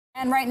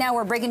And right now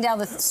we're breaking down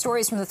the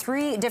stories from the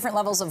three different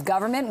levels of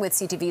government with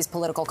CTV's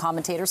political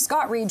commentator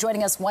Scott Reid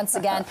joining us once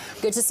again.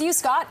 Good to see you,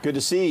 Scott. Good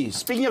to see you.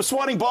 Speaking of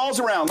swatting balls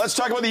around, let's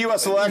talk about the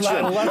U.S.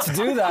 election. Let's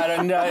do that.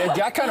 And it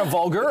got kind of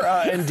vulgar,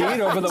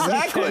 indeed, over the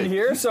weekend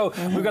here. So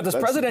we've got this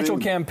presidential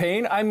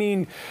campaign. I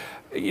mean,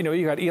 you know,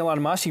 you got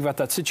Elon Musk, you've got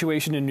that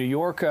situation in New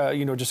York,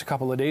 you know, just a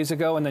couple of days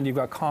ago, and then you've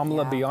got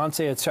Kamala,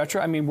 Beyonce, et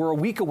cetera. I mean, we're a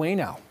week away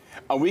now.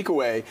 A week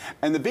away,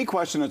 and the big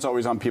question that's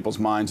always on people's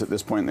minds at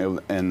this point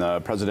in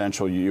the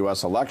presidential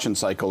U.S. election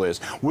cycle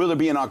is, will there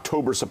be an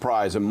October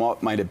surprise, and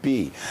what might it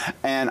be?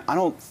 And I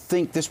don't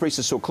think this race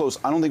is so close.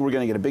 I don't think we're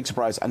going to get a big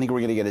surprise. I think we're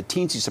going to get a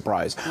teensy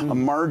surprise, a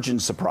margin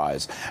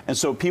surprise. And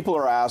so people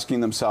are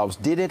asking themselves,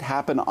 did it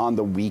happen on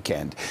the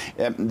weekend?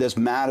 This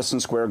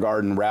Madison Square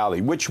Garden rally,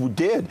 which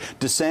did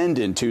descend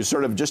into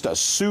sort of just a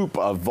soup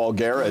of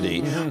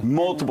vulgarity,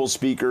 multiple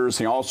speakers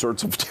saying all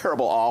sorts of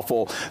terrible,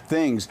 awful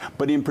things,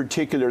 but in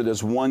particular,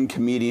 this one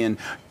comedian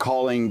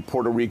calling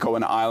Puerto Rico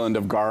an island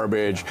of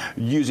garbage,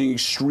 using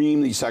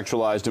extremely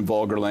sexualized and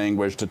vulgar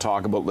language to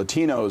talk about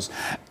Latinos.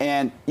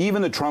 And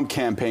even the Trump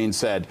campaign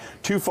said,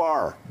 too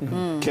far.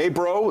 Okay,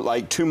 bro,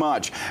 like too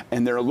much.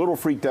 And they're a little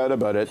freaked out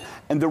about it.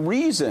 And the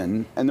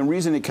reason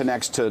it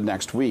connects to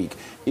next week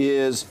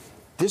is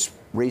this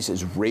race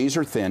is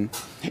razor thin.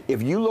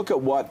 If you look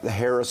at what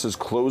Harris's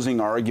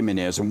closing argument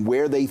is and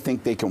where they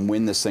think they can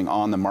win this thing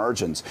on the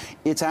margins,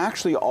 it's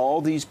actually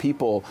all these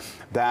people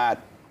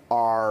that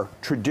are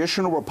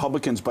traditional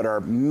Republicans but are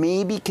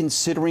maybe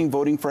considering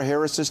voting for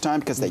Harris this time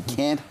because they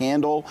can't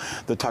handle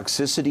the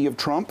toxicity of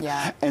Trump.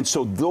 And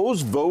so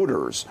those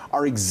voters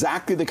are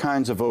exactly the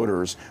kinds of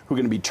voters who are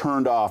going to be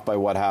turned off by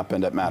what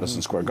happened at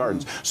Madison Square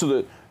Gardens. So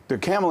the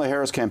Kamala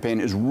Harris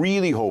campaign is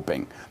really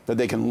hoping that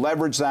they can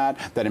leverage that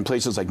in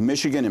places like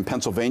Michigan and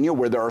Pennsylvania,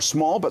 where there are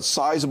small but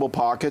sizable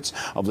pockets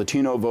of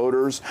Latino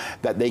voters,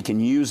 that they can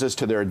use this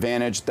to their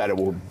advantage, that it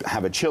will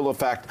have a chill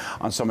effect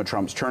on some of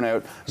Trump's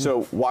turnout.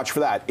 So watch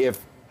for that.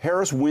 If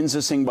Harris wins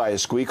this thing by a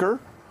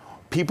squeaker,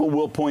 people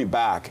will point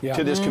back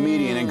to this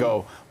comedian and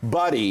go,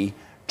 buddy,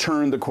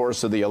 turn the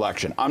course of the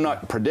election. I'm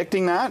not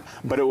predicting that,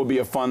 but it will be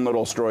a fun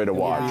little story to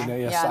watch.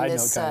 And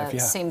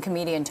this same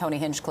comedian, Tony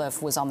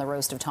Hinchcliffe, was on the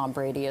roast of Tom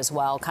Brady as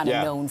well, kind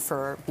of known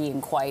for being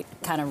quite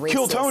kind of racist.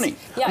 Kill Tony.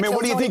 I mean,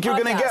 what do you think you're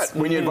going to get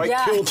when you invite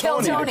Kill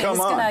Tony to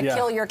come on? He's going to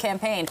kill your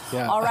campaign.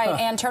 All right,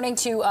 and turning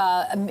to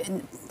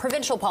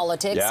provincial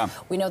politics,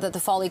 we know that the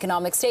fall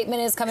economic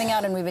statement is coming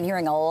out, and we've been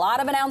hearing a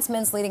lot of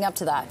announcements leading up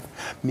to that.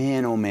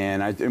 Man, oh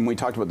man, and we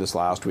talked about this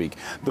last week.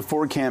 The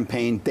Ford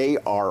campaign, they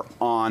are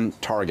on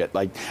target.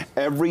 Like,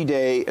 every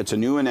day, it's a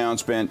new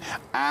announcement,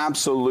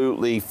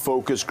 absolutely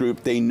focus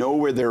group. They know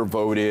where their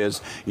vote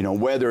is, you know,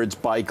 whether it's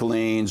bike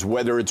lanes,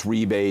 whether it's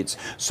rebates.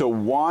 So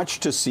watch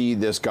to see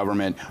this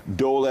government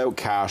dole out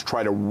cash,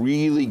 try to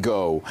really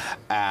go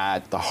at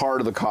the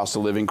heart of the cost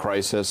of living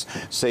crisis,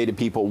 say to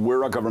people,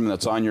 we're a government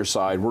that's on your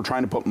side. We're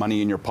trying to put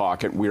money in your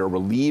pocket. We are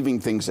relieving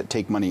things that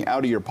take money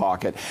out of your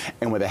pocket,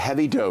 and with a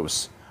heavy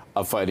dose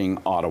of fighting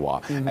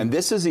Ottawa. And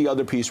this is the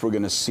other piece we're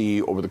going to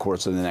see over the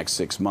course of the next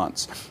 6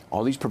 months.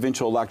 All these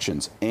provincial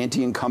elections,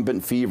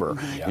 anti-incumbent fever,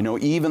 you know,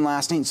 even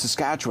last night in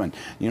Saskatchewan,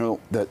 you know,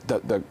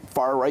 the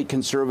far-right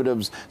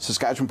Conservatives,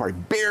 Saskatchewan Party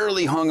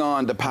barely hung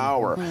on to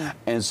power.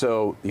 And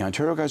so the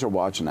Ontario guys are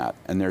watching that,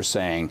 and they're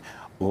saying,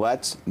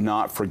 let's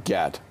not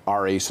forget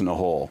our ace in the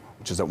hole,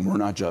 which is that we're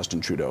not Justin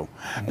Trudeau.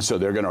 And so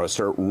they're going to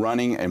start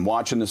running and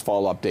watching this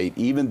fall update.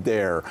 Even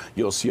there,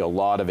 you'll see a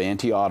lot of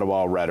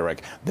anti-Ottawa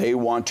rhetoric. They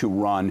want to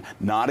run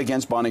not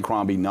against Bonnie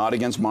Crombie, not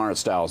against Marit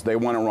Stiles. They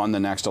want to run the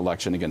next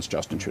election against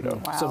Justin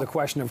Trudeau. So the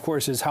question, of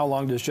course, is how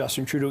long does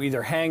Justin Trudeau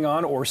either hang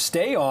on or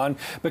stay on?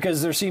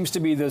 Because there seems to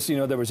be this, you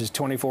know, there was this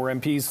 24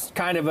 MPs,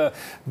 kind of a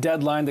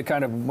deadline that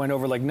kind of went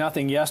over like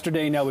nothing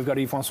yesterday. Now we've got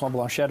Yves-François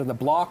Blanchet on the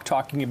block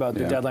talking about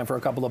the deadline for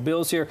a couple of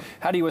bills here.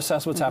 How do you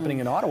assess what's happening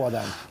in Ottawa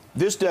then?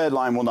 This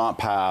deadline will not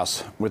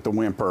pass with the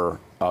whimper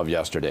of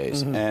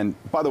yesterday's. And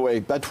by the way,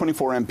 that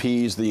 24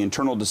 MPs, the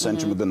internal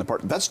dissension within the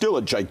party, that's still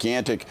a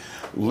gigantic,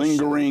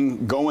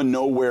 lingering, going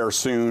nowhere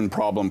soon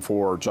problem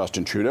for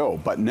Justin Trudeau.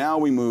 But now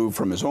we move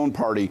from his own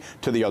party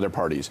to the other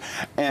parties.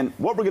 And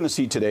what we're going to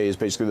see today is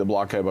basically the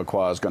Bloc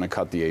Québécois is going to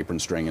cut the apron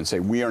string and say,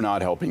 we are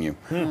not helping you.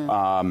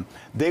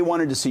 They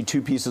wanted to see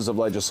two pieces of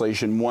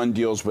legislation. One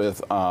deals with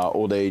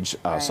old age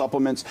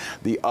supplements.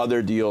 The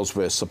other deals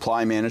with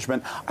supply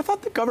management. I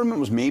thought the government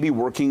was maybe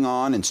working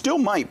on, and still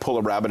might pull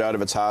a rabbit out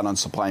of its hat on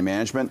supply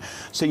management,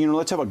 saying, you know,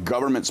 let's have a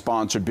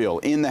government-sponsored bill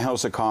in the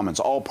House of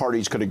Commons all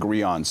parties could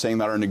agree on, saying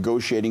that our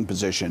negotiating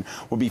position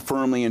would be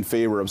firmly in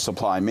favor of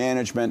supply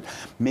management.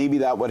 Maybe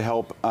that would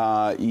help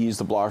ease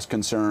the Bloc's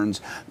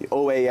concerns. The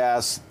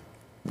OAS,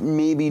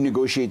 maybe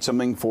negotiate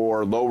something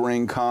for lower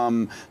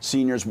income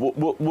seniors.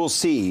 We'll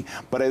see.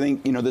 But I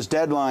think, you know, this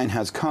deadline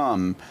has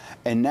come,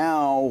 and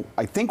now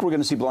I think we're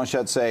going to see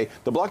Blanchet say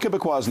the Bloc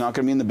Québécois is not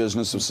going to be in the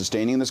business of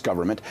sustaining this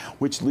government,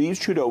 which leaves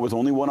Trudeau with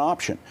only one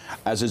option.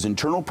 As his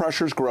internal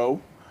pressures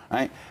grow,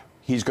 right,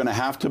 he's going to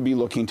have to be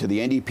looking to the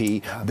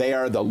NDP. They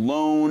are the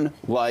lone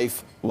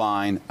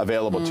lifeline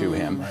available to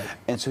him.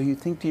 And so you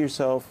think to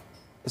yourself,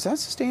 is that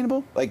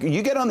sustainable? Like,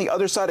 you get on the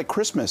other side of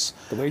Christmas.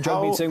 The way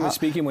Joe Biden was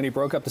speaking when he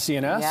broke up the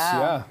CNS.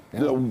 Yeah.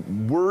 The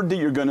word that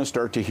you're going to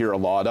start to hear a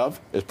lot of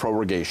is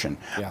prorogation.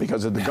 Yeah.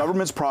 Because of the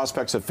government's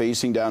prospects of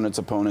facing down its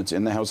opponents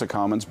in the House of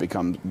Commons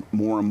become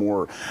more and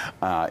more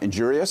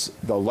injurious,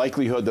 the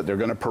likelihood that they're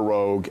going to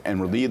prorogue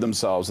and relieve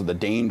themselves of the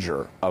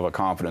danger of a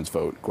confidence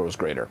vote grows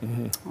greater.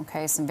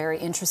 Okay, some very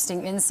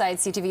interesting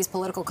insights. CTV's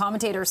political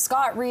commentator,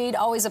 Scott Reid.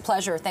 Always a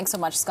pleasure. Thanks so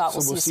much, Scott. So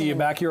we'll see you you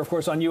back here, of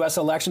course, on U.S.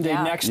 Election Day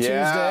next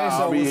Tuesday. So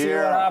I'll be we'll see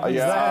here. what happens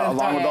then.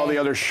 Along with all the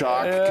other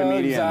shock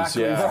comedians.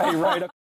 Exactly. Right.